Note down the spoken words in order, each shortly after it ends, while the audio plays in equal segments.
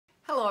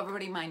Hello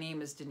everybody, my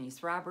name is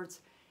Denise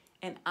Roberts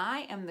and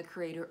I am the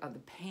creator of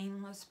the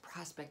Painless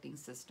prospecting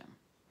system.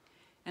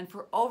 And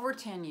for over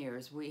 10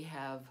 years we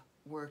have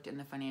worked in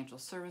the financial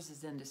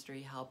services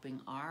industry helping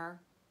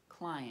our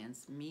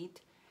clients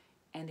meet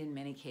and in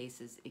many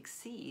cases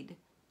exceed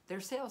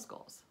their sales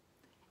goals.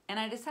 And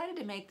I decided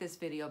to make this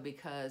video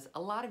because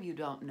a lot of you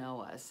don't know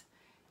us,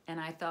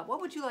 and I thought,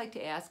 what would you like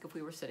to ask if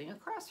we were sitting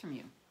across from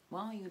you?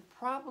 Well, you'd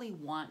probably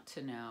want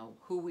to know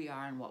who we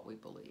are and what we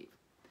believe.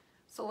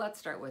 So let's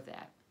start with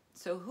that.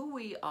 So who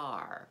we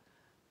are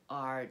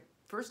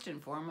first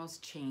and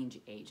foremost change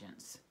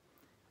agents.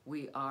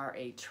 We are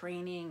a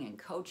training and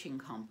coaching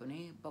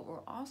company, but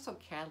we're also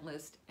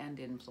catalysts and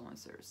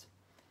influencers.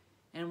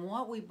 And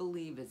what we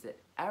believe is that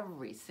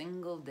every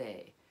single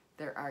day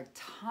there are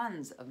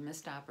tons of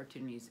missed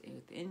opportunities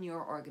within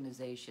your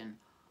organization,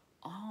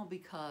 all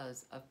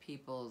because of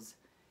people's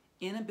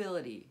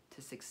inability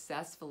to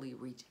successfully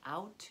reach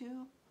out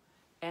to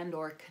and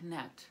or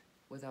connect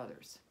with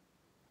others.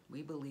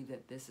 We believe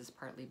that this is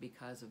partly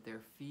because of their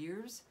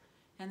fears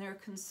and their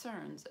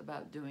concerns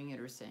about doing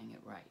it or saying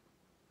it right.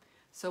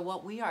 So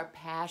what we are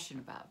passionate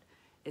about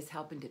is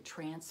helping to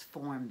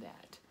transform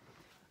that.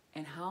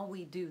 And how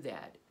we do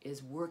that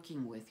is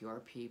working with your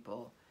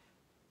people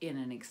in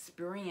an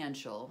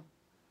experiential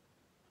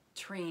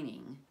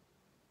training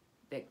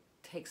that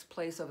takes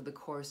place over the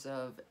course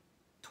of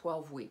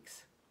 12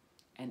 weeks.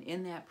 And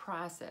in that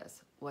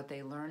process, what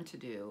they learn to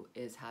do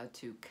is how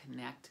to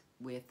connect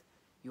with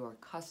your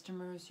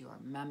customers, your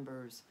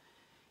members,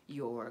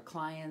 your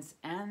clients,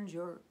 and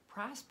your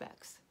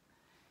prospects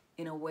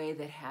in a way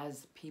that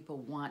has people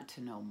want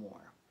to know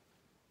more.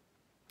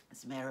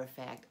 As a matter of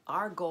fact,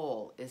 our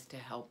goal is to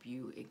help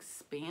you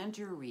expand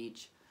your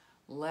reach,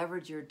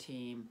 leverage your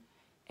team,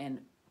 and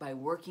by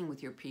working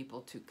with your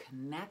people to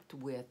connect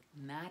with,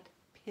 not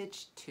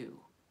pitch to,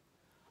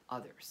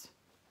 others.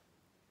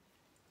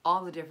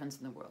 All the difference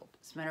in the world.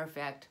 As a matter of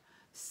fact,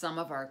 some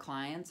of our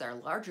clients, our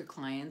larger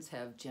clients,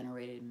 have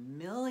generated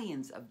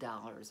millions of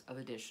dollars of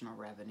additional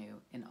revenue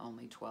in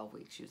only 12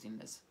 weeks using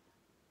this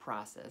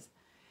process,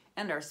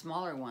 and our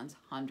smaller ones,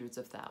 hundreds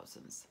of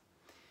thousands.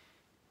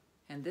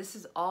 And this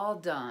is all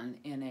done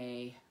in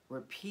a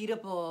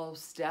repeatable,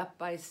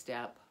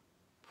 step-by-step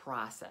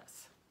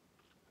process.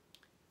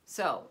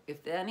 So,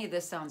 if any of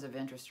this sounds of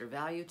interest or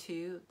value to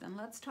you, then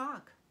let's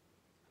talk.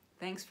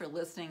 Thanks for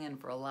listening and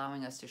for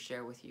allowing us to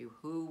share with you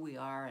who we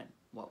are and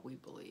what we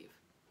believe.